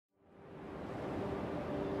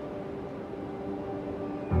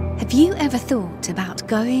Have you ever thought about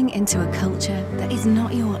going into a culture that is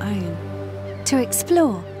not your own? To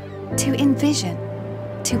explore, to envision,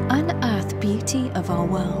 to unearth beauty of our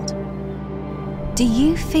world? Do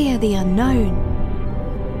you fear the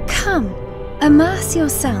unknown? Come, immerse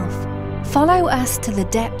yourself. Follow us to the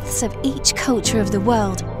depths of each culture of the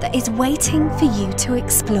world that is waiting for you to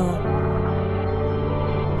explore.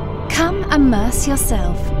 Come immerse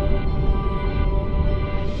yourself.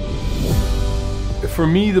 For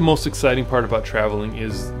me, the most exciting part about traveling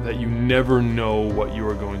is that you never know what you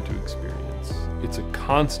are going to experience. It's a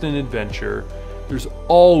constant adventure. There's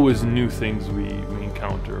always new things we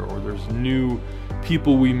encounter, or there's new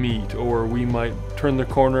people we meet, or we might turn the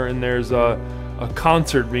corner and there's a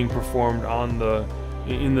concert being performed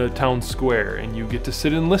in the town square, and you get to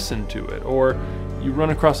sit and listen to it, or you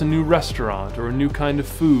run across a new restaurant or a new kind of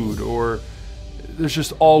food, or there's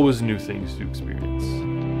just always new things to experience.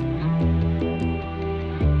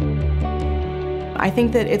 I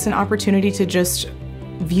think that it's an opportunity to just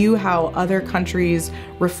view how other countries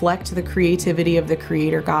reflect the creativity of the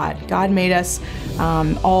Creator God. God made us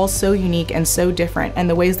all so unique and so different, and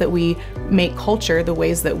the ways that we make culture, the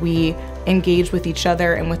ways that we engage with each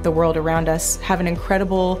other and with the world around us have an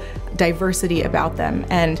incredible diversity about them.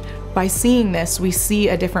 And by seeing this, we see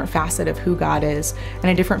a different facet of who God is and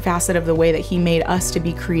a different facet of the way that He made us to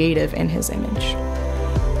be creative in His image.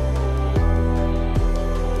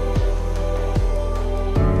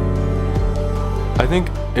 I think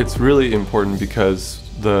it's really important because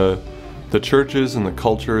the churches and the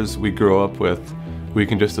cultures we grow up with, we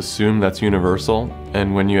can just assume that's universal,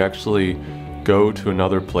 and when you actually go to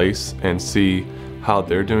another place and see how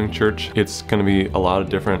they're doing church, it's going to be a lot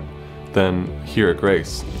different than here at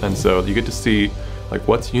Grace. And so you get to see like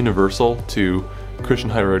what's universal to Christian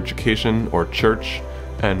higher education or church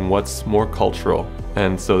and what's more cultural,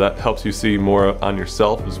 and so that helps you see more on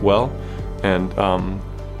yourself as well. And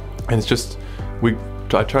it's just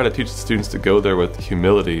I try to teach the students to go there with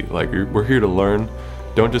humility. Like, we're here to learn.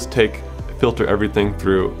 Don't just filter everything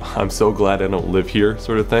through "I'm so glad I don't live here"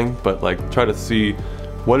 sort of thing, but like try to see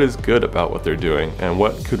what is good about what they're doing and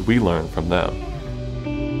what could we learn from them.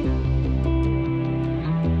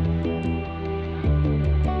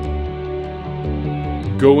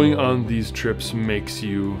 Going on these trips makes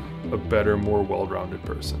you a better, more well-rounded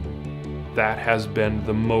person. That has been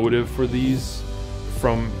the motive for these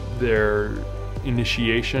from their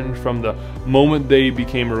initiation, from the moment they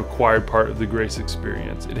became a required part of the Grace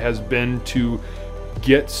experience. It has been to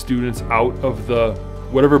get students out of the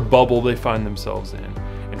whatever bubble they find themselves in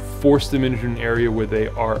and force them into an area where they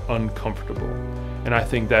are uncomfortable. And I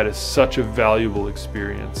think that is such a valuable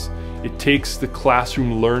experience. It takes the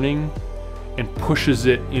classroom learning and pushes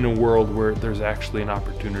it in a world where there's actually an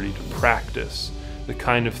opportunity to practice the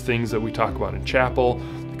kind of things that we talk about in chapel,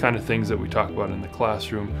 the kind of things that we talk about in the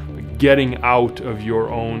classroom, but getting out of your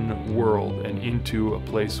own world and into a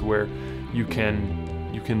place where you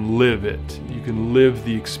can live it, you can live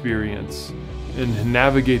the experience and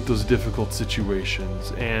navigate those difficult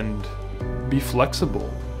situations and be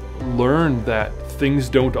flexible. Learn that things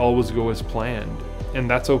don't always go as planned, and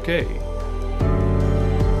that's okay.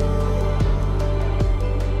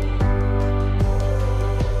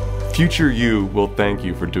 Future you will thank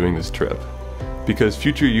you for doing this trip, because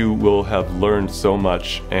future you will have learned so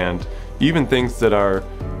much, and even things that are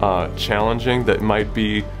challenging, that might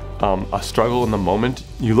be a struggle in the moment,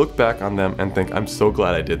 you look back on them and think, I'm so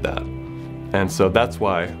glad I did that. And so that's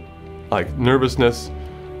why, like, nervousness,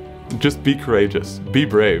 just be courageous, be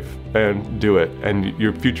brave, and do it, and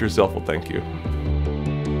your future self will thank you.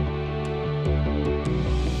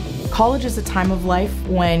 College is a time of life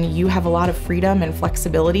when you have a lot of freedom and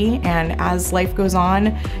flexibility, and as life goes on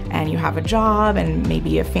and you have a job and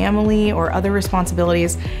maybe a family or other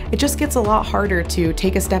responsibilities, it just gets a lot harder to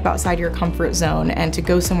take a step outside your comfort zone and to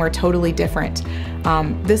go somewhere totally different.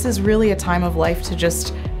 This is really a time of life to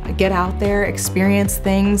just get out there, experience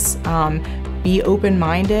things, be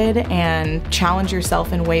open-minded, and challenge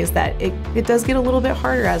yourself in ways that it does get a little bit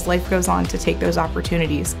harder as life goes on to take those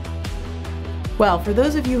opportunities. Well, for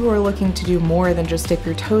those of you who are looking to do more than just dip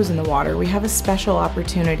your toes in the water, we have a special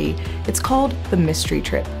opportunity. It's called the Mystery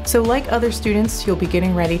Trip. So like other students, you'll be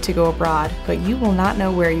getting ready to go abroad, but you will not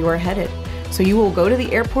know where you are headed. So you will go to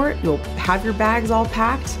the airport, you'll have your bags all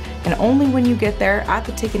packed, and only when you get there at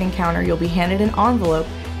the ticketing counter, you'll be handed an envelope,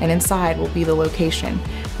 and inside will be the location.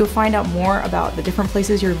 You'll find out more about the different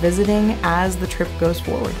places you're visiting as the trip goes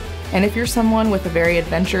forward. And if you're someone with a very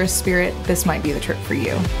adventurous spirit, this might be the trip for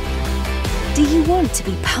you. Do you want to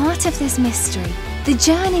be part of this mystery, the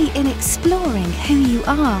journey in exploring who you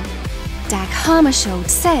are? Dag Hammarskjöld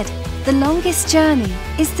said, The longest journey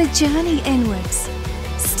is the journey inwards.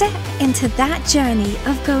 Step into that journey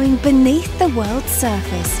of going beneath the world's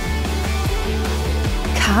surface.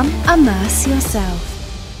 Come immerse yourself.